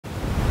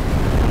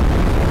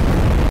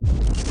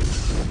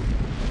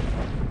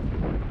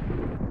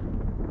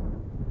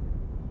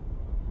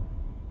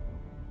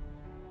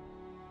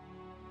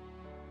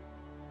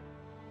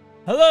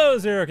Hello,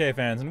 0K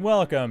fans, and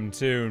welcome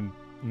to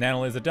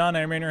Is It Done?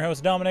 I'm your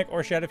host, Dominic,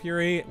 or Shadow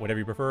Fury, whatever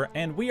you prefer,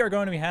 and we are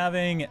going to be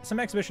having some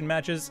exhibition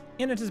matches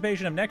in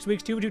anticipation of next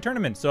week's 2v2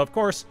 tournament. So, of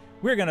course,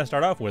 we're going to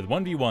start off with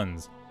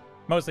 1v1s.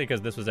 Mostly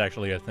because this was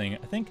actually a thing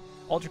I think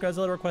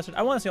UltraGodzilla requested.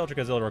 I want to say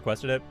UltraGodzilla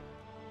requested it.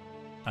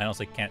 I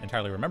honestly can't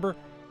entirely remember,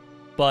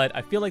 but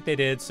I feel like they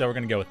did, so we're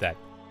going to go with that.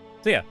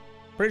 So yeah,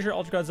 pretty sure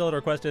UltraGodzilla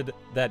requested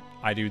that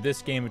I do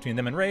this game between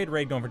them and Rhade.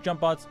 Rhade going for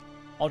Jumpbots,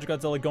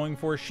 UltraGodzilla going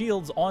for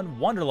Sheilds on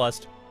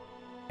Wanderlust.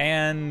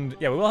 And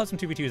yeah, we will have some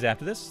 2v2s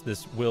after this.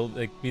 This will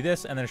be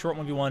this, and then a short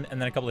 1v1, and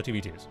then a couple of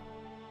 2v2s.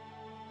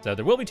 So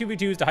there will be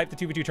 2v2s to hype the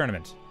 2v2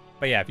 tournament.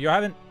 But yeah, if you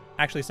haven't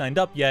actually signed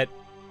up yet,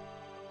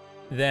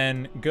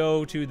 then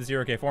go to the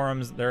 0K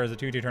forums. There is a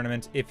 2v2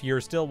 tournament if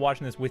you're still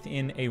watching this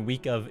within a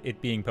week of it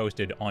being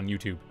posted on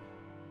YouTube.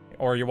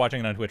 Or you're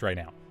watching it on Twitch right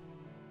now.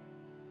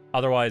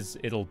 Otherwise,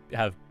 it'll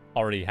have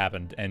already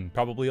happened, and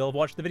probably you'll have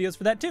watched the videos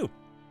for that too.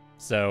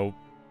 So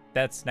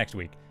that's next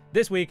week.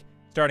 This week,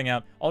 starting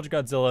out,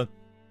 UltraGodzilla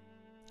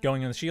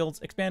going in the Shields,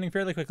 expanding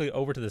fairly quickly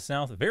over to the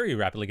south, very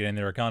rapidly getting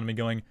their economy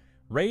going.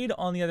 Rhade,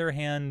 on the other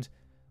hand,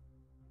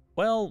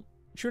 well,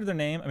 true to their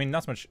name, I mean,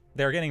 not so much,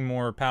 they're getting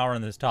more power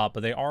in this top,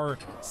 but they are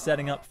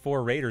setting up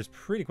for raiders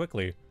pretty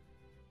quickly.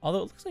 Although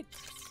it looks like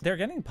they're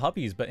getting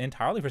puppies, but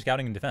entirely for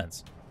scouting and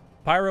defense.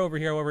 Pyro over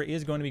here, however,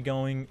 is going to be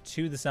going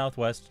to the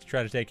southwest to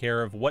try to take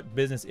care of what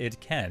business it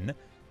can,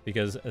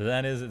 because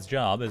that is its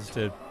job, is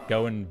to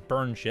go and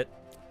burn shit.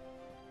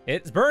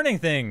 It's burning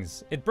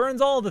things! It burns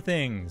all the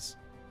things!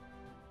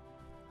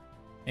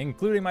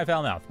 Including my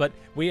foul mouth. But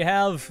we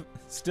have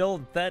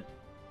still that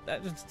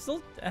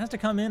still has to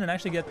come in and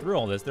actually get through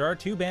all this. There are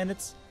two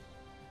bandits.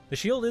 The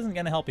shield isn't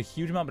going to help a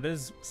huge amount, but it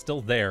is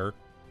still there.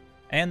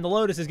 And the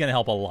Lotus is going to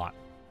help a lot.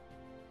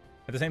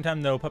 At the same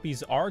time, though,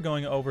 puppies are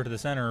going over to the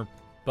center,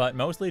 but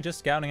mostly just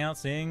scouting out,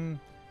 seeing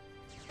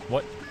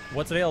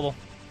what's available.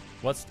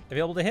 What's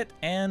available to hit,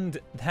 and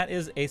that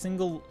is a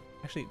single...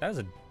 Actually, that is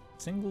a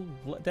single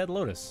dead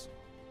Lotus.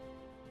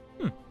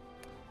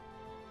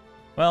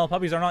 Well,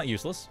 puppies are not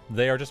useless.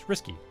 They are just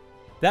risky.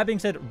 That being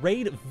said,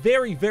 Rhade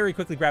very, very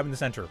quickly grabbing the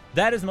center.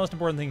 That is the most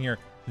important thing here.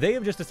 They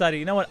have just decided,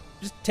 you know what?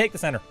 Just take the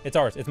center. It's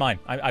ours. It's mine.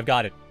 I've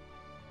got it.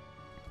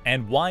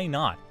 And why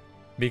not?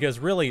 Because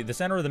really, the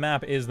center of the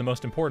map is the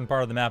most important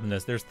part of the map in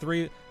this. There's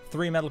three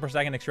metal per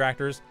second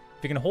extractors.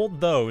 If you can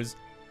hold those,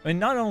 I mean,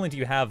 not only do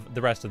you have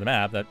the rest of the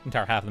map, that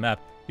entire half of the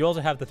map, you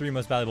also have the three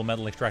most valuable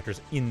metal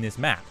extractors in this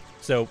map.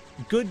 So,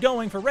 good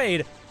going for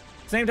Rhade.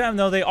 Same time,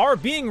 though, they are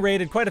being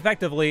raided quite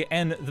effectively,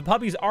 and the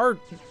puppies are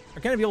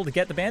going to be able to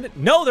get the bandit.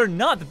 No, they're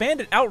not. The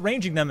bandit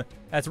outranging them.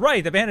 That's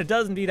right. The bandit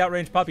does indeed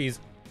outrange puppies.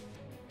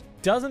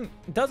 Does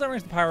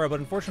outrange the pyro,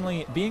 but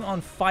unfortunately, being on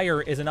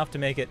fire is enough to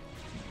make it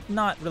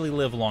not really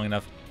live long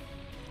enough.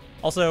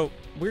 Also,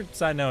 weird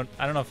side note,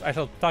 I don't know if I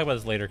shall talk about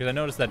this later, because I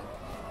noticed that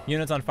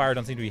units on fire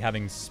don't seem to be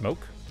having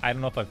smoke. I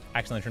don't know if I've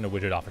accidentally turned a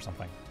widget off or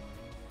something.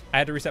 I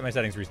had to reset my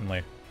settings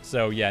recently.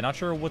 So yeah, not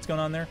sure what's going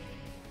on there.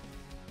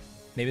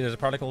 Maybe there's a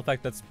particle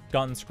effect that's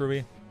gotten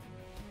screwy.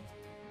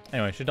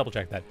 Anyway, should double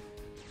check that.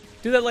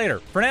 Do that later.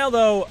 For now,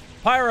 though,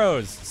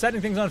 Pyros setting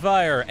things on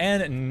fire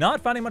and not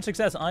finding much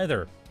success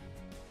either.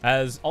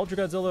 As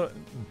UltraGodzilla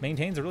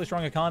maintains a really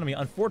strong economy.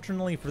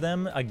 Unfortunately for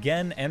them,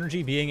 again,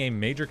 energy being a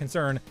major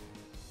concern,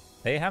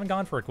 they haven't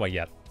gone for it quite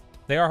yet.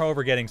 They are,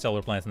 however, getting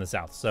solar plants in the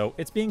south, so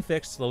it's being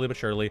fixed slowly but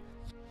surely.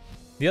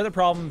 The other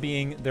problem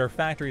being their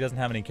factory doesn't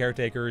have any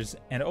caretakers,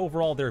 and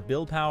overall their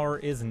build power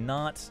is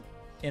not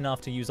enough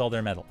to use all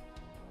their metal.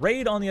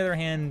 Rhade, on the other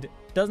hand,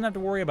 doesn't have to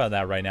worry about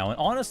that right now, and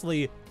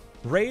honestly,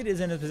 Rhade is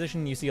in a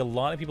position you see a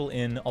lot of people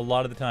in a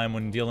lot of the time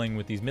when dealing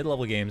with these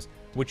mid-level games,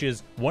 which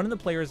is one of the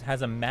players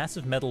has a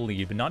massive metal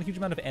lead, but not a huge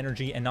amount of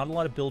energy and not a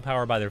lot of build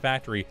power by their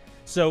factory,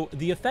 so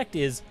the effect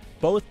is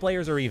both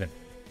players are even.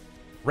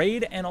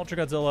 Rhade and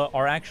UltraGodzilla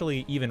are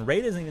actually even.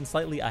 Rhade is even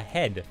slightly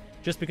ahead,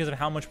 just because of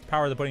how much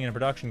power they're putting into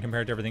production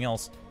compared to everything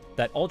else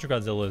that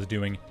UltraGodzilla is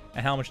doing,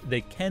 and how much they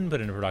can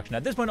put into production.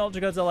 At this point,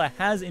 UltraGodzilla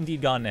has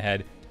indeed gotten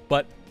ahead,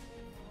 but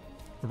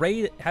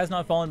Rhade has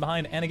not fallen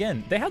behind, and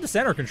again, they have the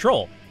center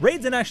control.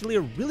 Rhade's in actually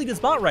a really good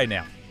spot right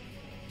now.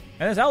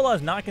 And this Outlaw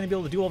is not going to be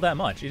able to do all that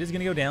much. It is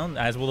going to go down,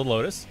 as will the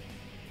Lotus.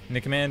 And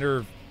the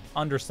commander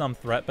under some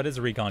threat, but is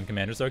a recon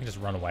commander, so he can just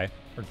run away,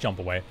 or jump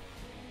away.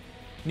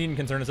 Needn't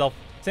concern himself.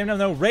 Same time,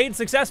 though, Rhade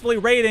successfully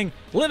raiding,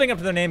 living up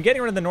to their name,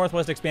 getting rid of the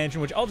Northwest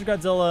expansion, which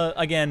UltraGodzilla,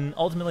 again,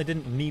 ultimately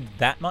didn't need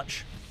that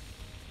much.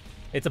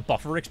 It's a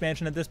buffer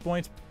expansion at this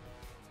point.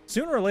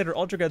 Sooner or later,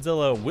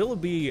 UltraGodzilla will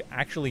be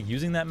actually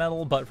using that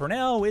metal, but for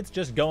now, it's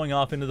just going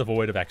off into the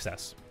void of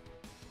excess.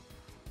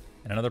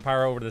 And another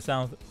pyro over to the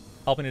south,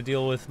 helping to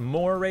deal with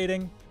more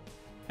raiding,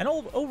 and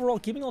overall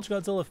keeping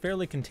UltraGodzilla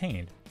fairly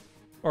contained.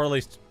 Or at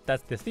least,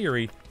 that's the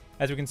theory.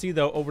 As we can see,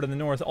 though, over to the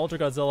north,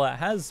 UltraGodzilla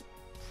has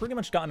pretty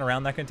much gotten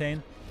around that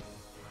contain.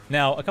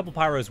 Now, a couple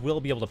pyros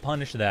will be able to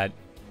punish that.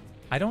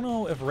 I don't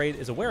know if Rhade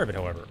is aware of it,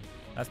 however.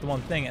 That's the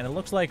one thing, and it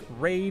looks like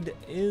Rhade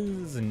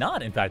is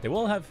not, in fact. They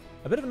will have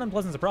a bit of an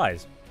unpleasant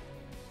surprise.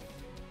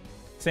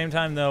 Same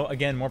time, though,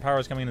 again, more power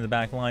is coming into the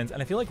back lines,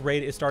 and I feel like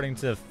Rhade is starting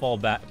to fall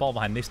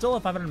behind. They still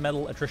have 500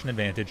 metal attrition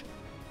advantage,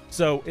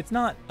 so it's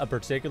not a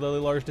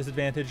particularly large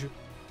disadvantage,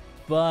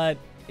 but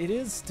it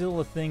is still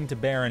a thing to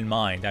bear in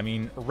mind. I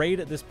mean, Rhade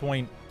at this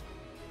point,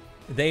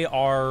 they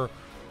are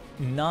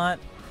not...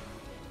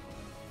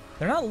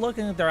 They're not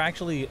looking like they're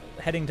actually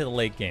heading to the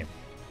late game.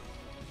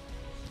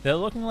 They're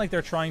looking like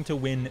they're trying to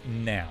win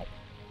now.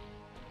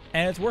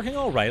 And it's working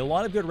all right. A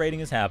lot of good rating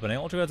is happening.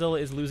 UltraGodzilla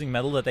is losing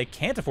metal that they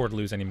can't afford to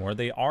lose anymore.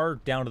 They are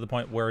down to the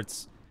point where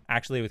it's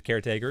actually with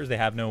caretakers. They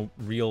have no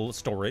real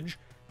storage.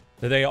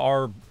 They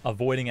are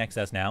avoiding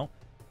excess now.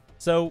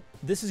 So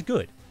this is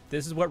good.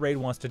 This is what Rhade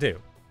wants to do.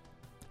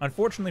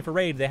 Unfortunately for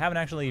Rhade, they haven't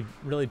actually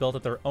really built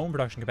up their own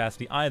production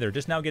capacity either.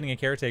 Just now getting a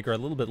caretaker a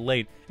little bit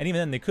late. And even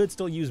then, they could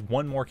still use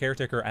one more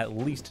caretaker at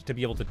least to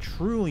be able to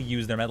truly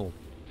use their metal.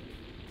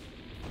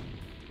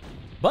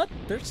 But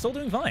they're still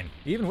doing fine,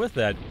 even with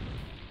that.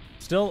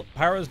 Still,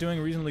 Pyro's doing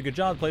a reasonably good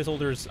job.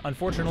 Placeholders,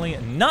 unfortunately,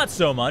 not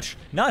so much.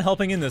 Not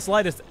helping in the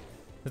slightest.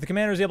 But the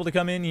commander is able to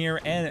come in here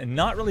and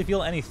not really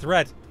feel any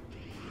threat.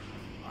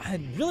 I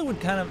really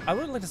would I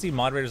would like to see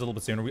moderators a little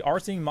bit sooner. We are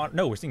seeing,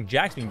 we're seeing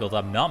jacks being built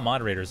up, not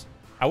moderators.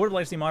 I would have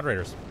liked to see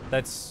moderators.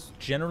 That's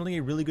generally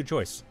a really good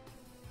choice.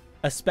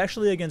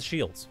 Especially against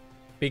shields.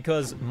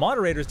 Because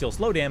moderators deal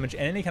slow damage,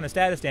 and any kind of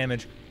status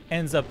damage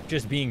ends up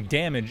just being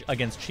damage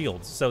against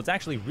shields. So it's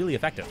actually really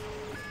effective.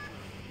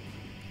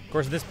 Of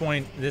course, at this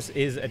point, this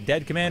is a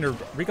dead commander.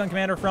 Recon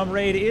commander from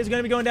Rhade is going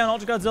to be going down.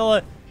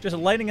 UltraGodzilla just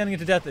lightning gunning it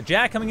to death. The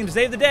Jack coming in to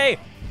save the day.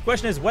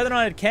 Question is whether or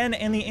not it can,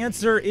 and the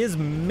answer is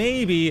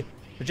maybe.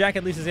 The Jack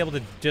at least is able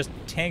to just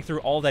tank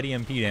through all that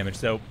EMP damage,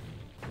 so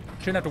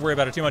shouldn't have to worry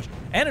about it too much.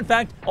 And in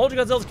fact,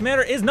 UltraGodzilla's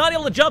commander is not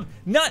able to jump.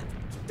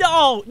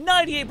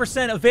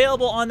 98%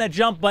 available on that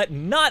jump, but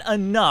not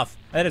enough.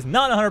 That is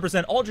not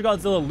 100%.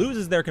 UltraGodzilla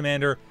loses their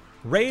commander.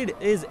 Rhade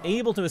is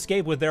able to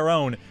escape with their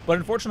own, but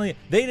unfortunately,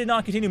 they did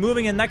not continue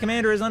moving, and that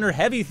commander is under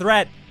heavy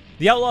threat.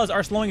 The Outlaws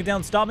are slowing it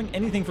down, stopping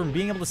anything from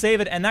being able to save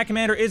it, and that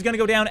commander is going to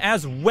go down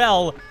as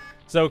well.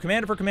 So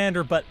commander for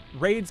commander, but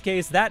Rhade's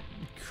case, that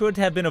could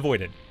have been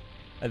avoided.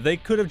 They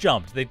could have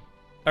jumped. They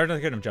couldn't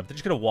have jumped. They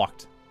just could have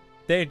walked.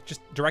 They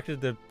just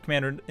directed the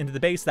commander into the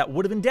base. That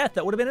would have been death.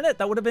 That would have been it.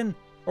 That would have been,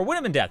 or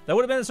wouldn't have been death. That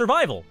would have been a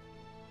survival.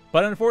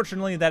 But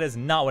unfortunately, that is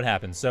not what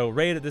happened. So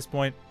Rhade at this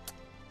point,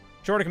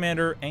 shorter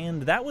commander,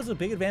 and that was a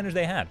big advantage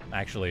they had,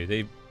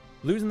 actually.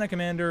 Losing that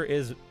commander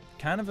is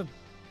kind of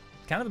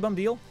a bum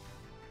deal.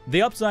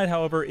 The upside,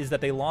 however, is that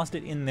they lost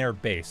it in their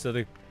base.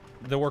 So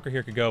the worker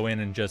here could go in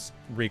and just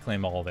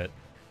reclaim all of it.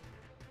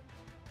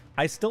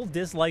 I still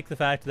dislike the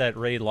fact that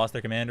Rhade lost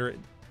their commander.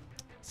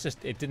 It's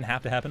just, it didn't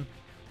have to happen.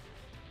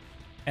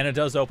 And it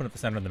does open up the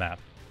center of the map.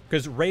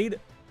 Because Rhade,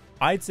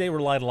 I'd say,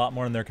 relied a lot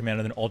more on their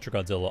commander than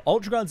UltraGodzilla.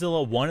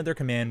 UltraGodzilla wanted their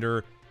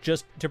commander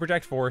just to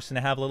project force and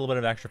to have a little bit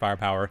of extra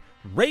firepower.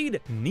 Rhade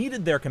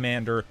needed their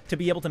commander to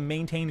be able to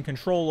maintain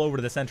control over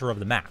to the center of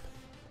the map.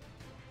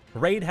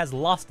 Rhade has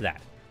lost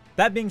that.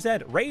 That being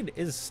said, Rhade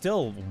is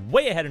still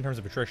way ahead in terms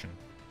of attrition.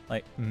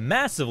 Like,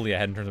 massively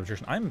ahead in terms of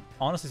attrition. I'm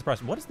honestly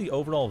surprised. What is the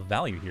overall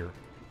value here?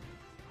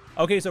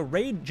 Okay, so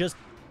Rhade just...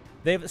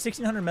 They have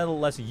 1,600 metal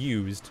less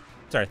used.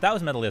 Sorry,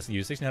 1,000 metal less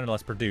used, 1,600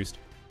 less produced.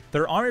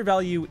 Their armor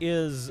value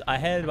is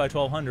ahead by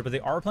 1,200, but they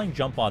are playing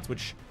Jumpbots,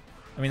 which...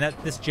 I mean,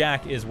 this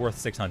Jack is worth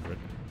 600.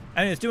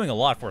 I mean, it's doing a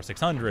lot for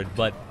 600,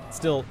 but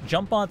still,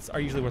 Jumpbots are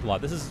usually worth a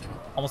lot. This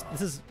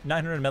is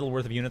 900 metal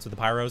worth of units with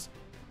the Pyros.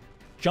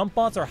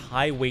 Jumpbots are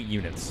high-weight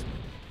units.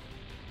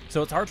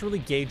 So it's hard to really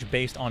gauge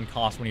based on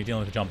cost when you're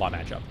dealing with a Jumpbot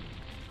matchup.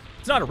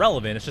 It's not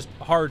irrelevant, it's just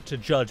hard to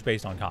judge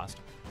based on cost.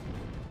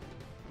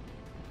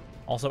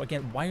 Also,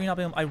 again, why are you not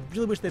building... I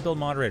really wish they build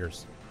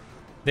moderators.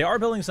 They are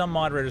building some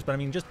moderators, but I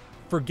mean, just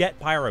forget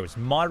Pyros.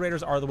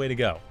 Moderators are the way to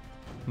go.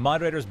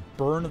 Moderators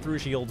burn through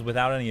shields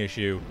without any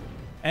issue,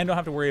 and don't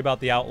have to worry about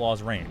the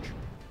Outlaws' range.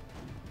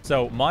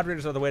 So,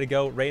 moderators are the way to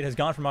go. Rhade has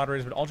gone for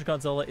moderators, but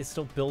UltraGodzilla is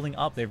still building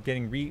up. They're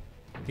getting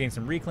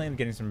some reclaim,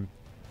 getting some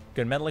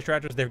good metal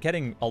extractors. They're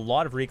getting a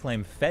lot of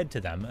reclaim fed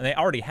to them, and they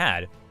already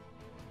had.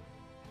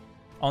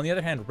 On the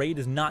other hand, Rhade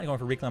is not going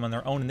for reclaim on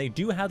their own, and they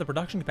do have the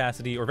production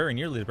capacity, or very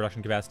nearly the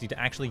production capacity, to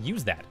actually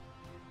use that.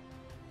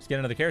 Just get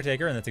another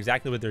caretaker, and that's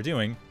exactly what they're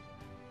doing.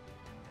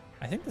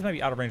 I think this might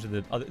be out of range of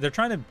the other. They're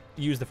trying to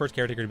use the first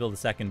caretaker to build the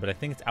second, but I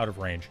think it's out of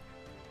range.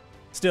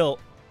 Still,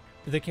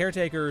 the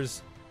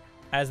caretakers,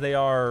 as they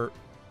are,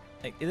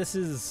 like, this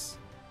is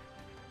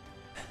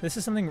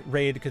something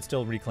Rhade could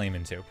still reclaim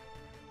into.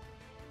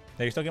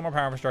 They can still get more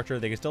power infrastructure.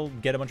 They can still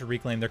get a bunch of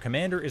reclaim. Their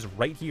commander is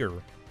right here.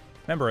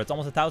 Remember, it's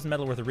almost 1,000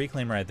 metal worth of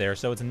reclaim right there,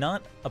 so it's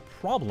not a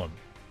problem.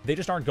 They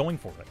just aren't going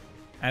for it.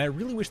 And I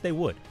really wish they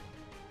would.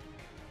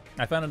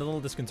 I found it a little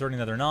disconcerting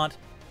that they're not.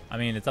 I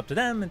mean, it's up to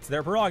them, it's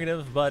their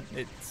prerogative, but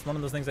it's one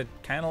of those things I'd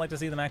kind of like to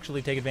see them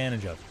actually take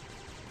advantage of.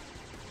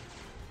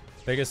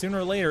 Because sooner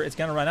or later, it's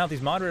going to run out.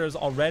 These moderators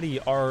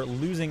already are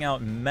losing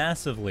out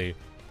massively.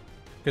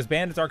 Because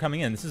bandits are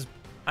coming in. This is,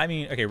 I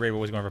mean, okay, Rhade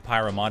was going for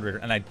Pyro moderator,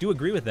 and I do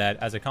agree with that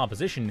as a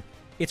composition.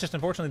 It's just,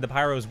 unfortunately, the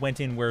Pyros went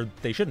in where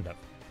they shouldn't have.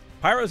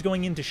 Pyros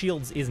going into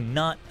Shields is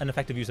not an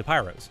effective use of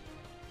Pyros.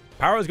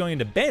 Pyros going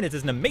into Bandits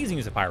is an amazing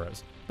use of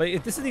Pyros. But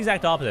if this is the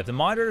exact opposite, if the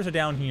Moderators are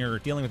down here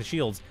dealing with the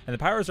Shields, and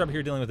the Pyros are up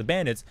here dealing with the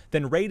Bandits,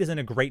 then Rhade is in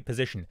a great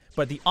position.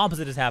 But the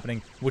opposite is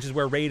happening, which is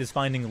where Rhade is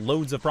finding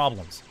loads of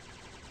problems.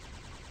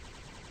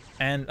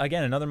 And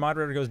again, another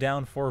Moderator goes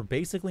down for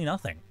basically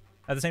nothing.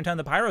 At the same time,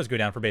 the Pyros go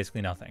down for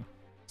basically nothing.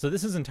 So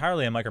this is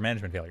entirely a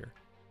micromanagement failure.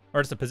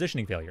 Or just a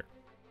positioning failure.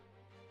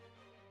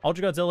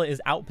 UltraGodzilla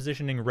is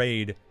out-positioning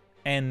Rhade,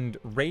 and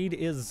Rhade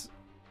is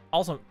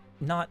also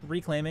not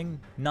reclaiming,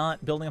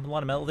 not building up a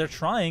lot of metal. They're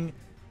trying,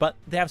 but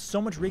they have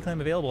so much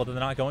reclaim available that they're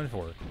not going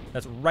for.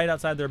 That's right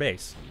outside their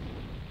base.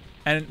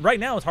 And right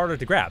now, it's harder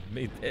to grab.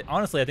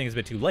 Honestly, I think it's a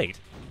bit too late.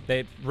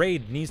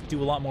 Rhade needs to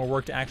do a lot more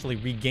work to actually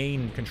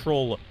regain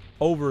control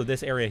over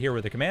this area here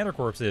where the Commander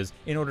Corps is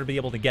in order to be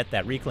able to get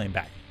that reclaim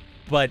back.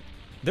 But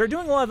they're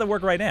doing a lot of the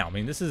work right now. I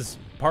mean, this is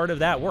part of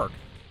that work,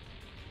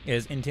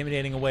 is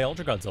intimidating away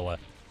UltraGodzilla.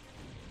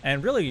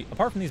 And really,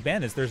 apart from these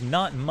bandits, there's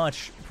not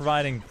much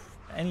providing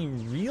any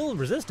real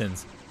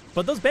resistance.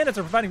 But those bandits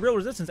are providing real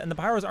resistance, and the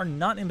Pyros are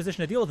not in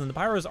position to deal with them. The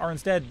Pyros are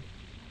instead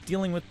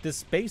dealing with this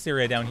space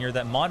area down here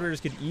that Moderators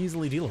could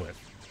easily deal with.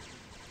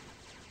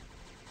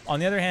 On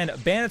the other hand,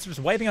 bandits are just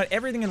wiping out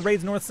everything in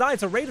Rhade's north side,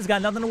 so Rhade has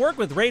got nothing to work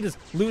with. Rhade is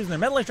losing their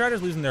metal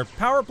extractors, losing their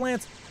power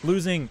plants,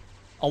 losing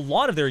a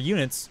lot of their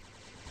units.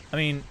 I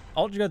mean,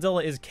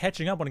 UltraGodzilla is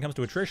catching up when it comes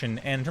to attrition,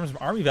 and in terms of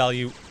army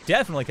value,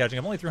 definitely catching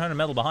up, only 300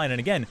 metal behind. And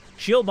again,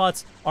 shield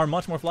bots are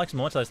much more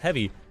flexible, much less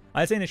heavy.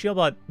 I'd say in a shield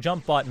bot,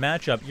 jump bot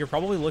matchup, you're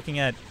probably looking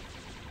at,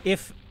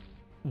 if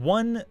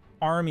one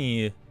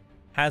army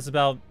has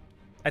about,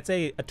 I'd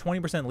say a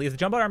 20% lead. If the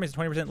jump bot army has a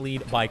 20%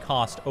 lead by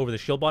cost over the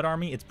shield bot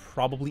army, it's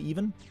probably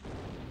even.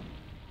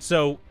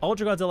 So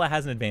UltraGodzilla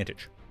has an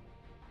advantage,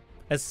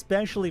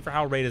 especially for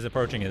how Rhade is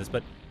approaching this.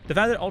 But the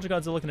fact that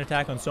UltraGodzilla can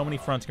attack on so many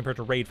fronts compared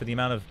to Rhade for the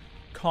amount of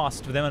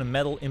cost, for the amount of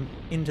metal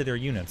into their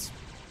units,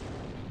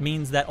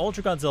 means that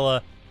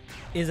UltraGodzilla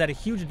is at a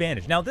huge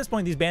advantage. Now, at this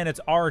point, these bandits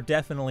are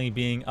definitely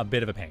being a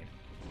bit of a pain.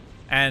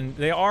 And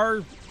they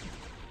are,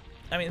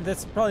 I mean,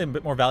 that's probably a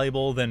bit more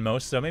valuable than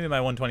most, so maybe my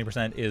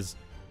 120% is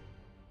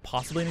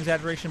possibly an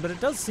exaggeration, but it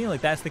does seem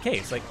like that's the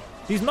case. Like,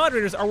 these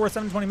Moderators are worth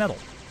 720 metal.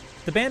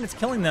 The bandits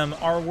killing them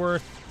are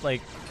worth,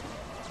 like,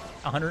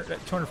 100,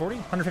 240?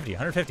 150,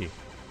 150.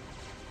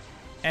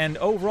 And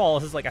overall,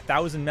 this is like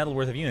 1,000 metal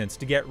worth of units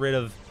to get rid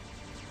of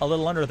a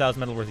little under 1,000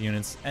 metal worth of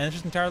units, and it's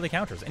just entirely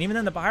counters. And even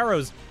then, the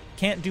Pyros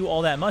can't do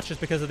all that much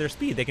just because of their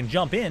speed. They can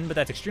jump in, but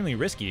that's extremely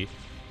risky.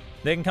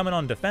 They can come in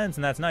on defense,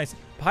 and that's nice.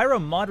 Pyro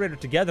Moderator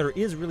together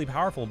is really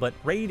powerful, but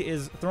Rhade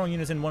is throwing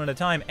units in one at a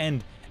time,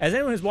 and as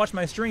anyone who's watched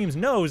my streams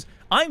knows,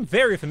 I'm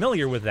very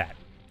familiar with that.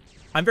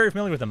 I'm very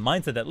familiar with the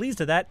mindset that leads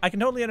to that. I can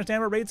totally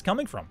understand where Rhade's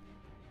coming from.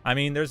 I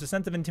mean, there's a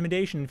sense of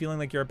intimidation, feeling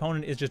like your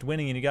opponent is just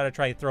winning, and you gotta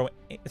try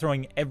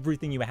throwing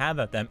everything you have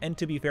at them. And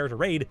to be fair to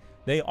Rhade,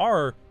 they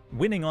are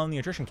winning on the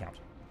attrition count.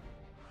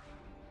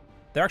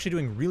 They're actually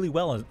doing really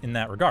well in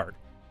that regard.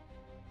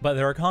 But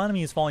their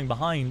economy is falling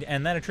behind,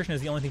 and that attrition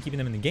is the only thing keeping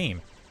them in the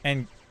game.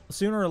 And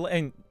sooner or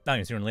later, not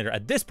even sooner or later,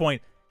 at this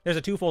point, there's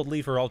a twofold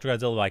lead for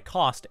UltraGodzilla by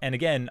cost. And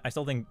again, I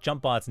still think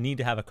jump bots need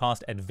to have a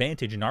cost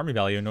advantage in army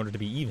value in order to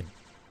be even.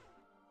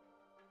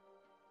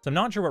 So I'm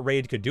not sure what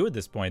Rhade could do at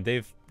this point.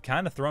 They've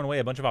kind of thrown away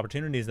a bunch of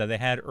opportunities that they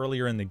had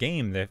earlier in the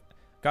game. They've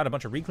got a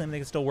bunch of reclaim they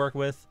can still work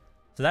with,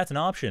 so that's an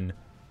option.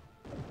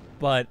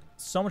 But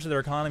so much of their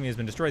economy has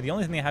been destroyed. The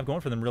only thing they have going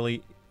for them,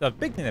 really, the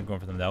big thing they have going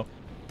for them, though,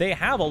 they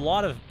have a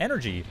lot of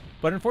energy,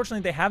 but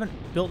unfortunately they haven't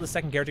built the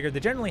second caretaker. They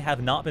generally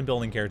have not been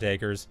building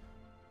caretakers,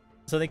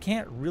 so they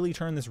can't really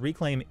turn this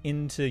reclaim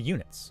into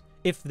units.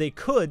 If they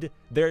could,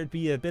 there'd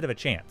be a bit of a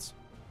chance.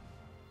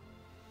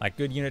 Like,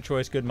 good unit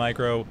choice, good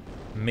micro,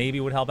 maybe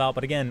would help out.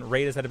 But again,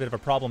 Rhade has had a bit of a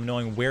problem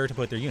knowing where to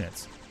put their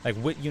units. Like,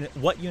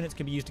 what units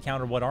can be used to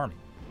counter what army.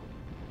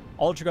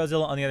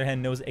 UltraGodzilla, on the other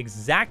hand, knows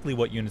exactly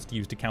what units to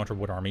use to counter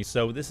what army,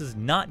 so this is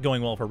not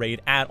going well for Rhade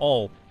at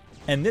all.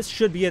 And this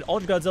should be it.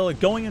 UltraGodzilla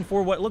going in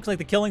for what looks like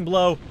the killing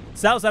blow.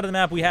 South side of the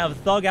map, we have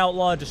Thug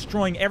Outlaw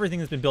destroying everything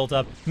that's been built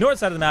up. North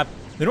side of the map,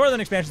 the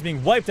northern expansion is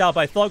being wiped out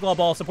by Thug Law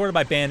Ball, supported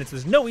by bandits.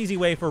 There's no easy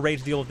way for Rhade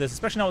to deal with this,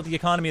 especially not with the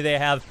economy they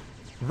have.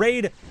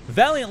 Rhade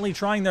valiantly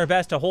trying their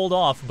best to hold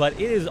off, but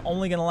it is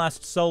only going to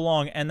last so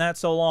long, and that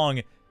so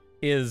long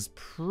is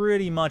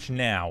pretty much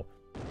now.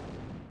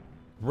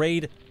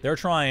 Rhade, they're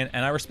trying,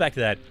 and I respect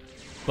that,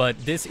 but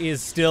this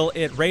is still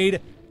it. Rhade,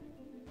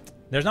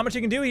 there's not much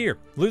you can do here.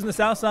 Losing the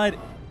south side,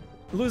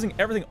 losing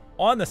everything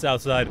on the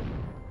south side.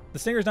 The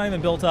Stinger's not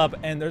even built up,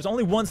 and there's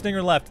only one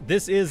Stinger left.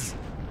 This is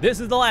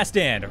the last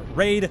stand.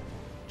 Rhade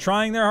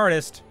trying their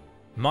hardest.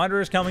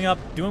 Moderators coming up,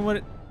 doing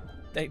what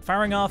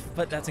firing off,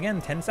 but that's again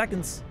 10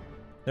 seconds.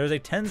 There's a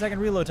 10-second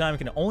reload time. It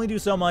can only do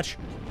so much,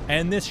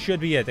 and this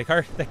should be it. The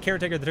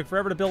caretaker that took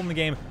forever to build in the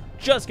game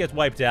just gets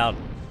wiped out.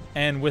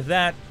 And with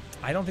that,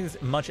 I don't think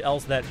there's much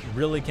else that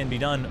really can be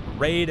done.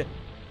 Rhade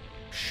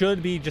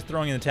should be just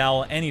throwing in the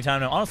towel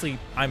anytime now. Honestly,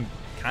 I'm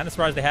kind of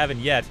surprised they haven't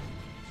yet.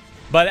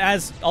 But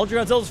as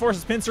UltraGodzilla's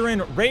forces pincer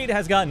in, Rhade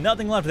has got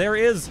nothing left. There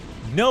is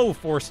no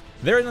force.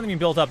 There is nothing being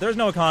built up. There's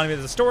no economy.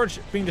 There's a storage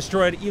being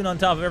destroyed, even on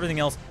top of everything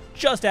else.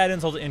 Just add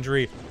insult to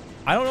injury.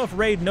 I don't know if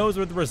Rhade knows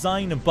where the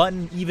resign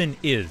button even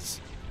is.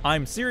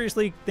 I'm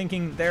seriously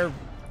thinking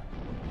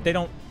they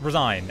don't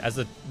resign as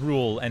a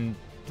rule, and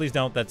please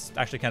don't. That's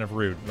actually kind of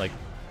rude. Like,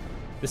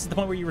 this is the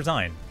point where you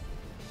resign.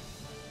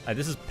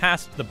 This is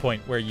past the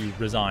point where you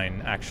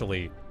resign,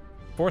 actually.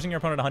 Forcing your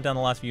opponent to hunt down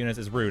the last few units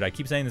is rude. I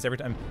keep saying this every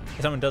time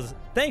someone does.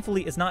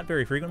 Thankfully, it's not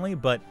very frequently,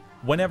 but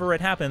whenever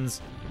it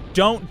happens,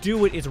 don't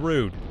do it. It's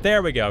rude.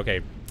 There we go.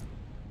 Okay.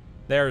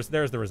 There's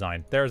the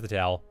resign. There's the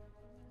towel.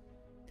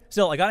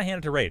 Still, I gotta hand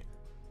it to Rhade.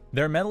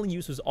 Their metal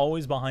use was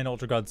always behind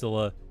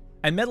UltraGodzilla,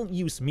 and metal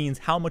use means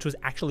how much was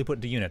actually put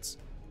into units.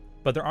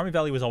 But their army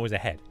value was always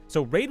ahead.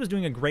 So Rhade was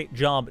doing a great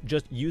job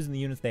just using the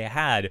units they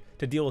had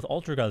to deal with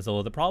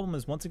UltraGodzilla. The problem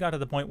is, once it got to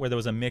the point where there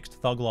was a mixed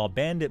Thug Law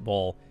Bandit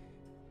Ball,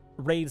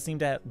 Rhade seemed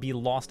to be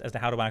lost as to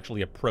how to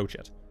actually approach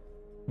it.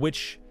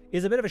 Which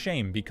is a bit of a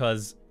shame,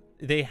 because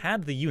they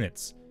had the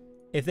units.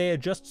 If they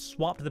had just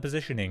swapped the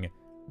positioning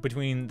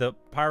between the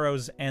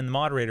Pyros and the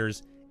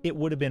Moderators, it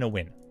would have been a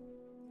win.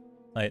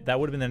 That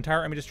would have been the entire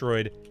army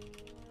destroyed,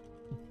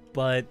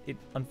 but it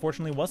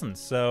unfortunately wasn't.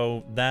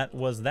 So that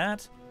was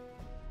that.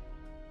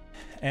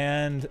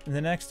 And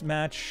the next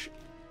match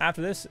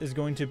after this is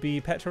going to be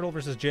Pet Turtle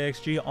versus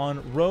JXG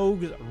on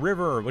Rogues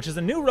River, which is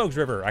a new Rogues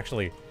River,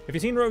 actually. If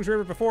you've seen Rogues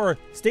River before,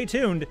 stay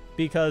tuned,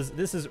 because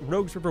this is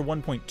Rogues River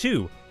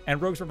 1.2,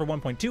 and Rogues River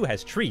 1.2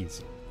 has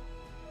trees.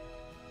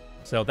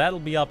 So that'll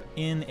be up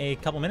in a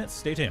couple minutes.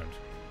 Stay tuned.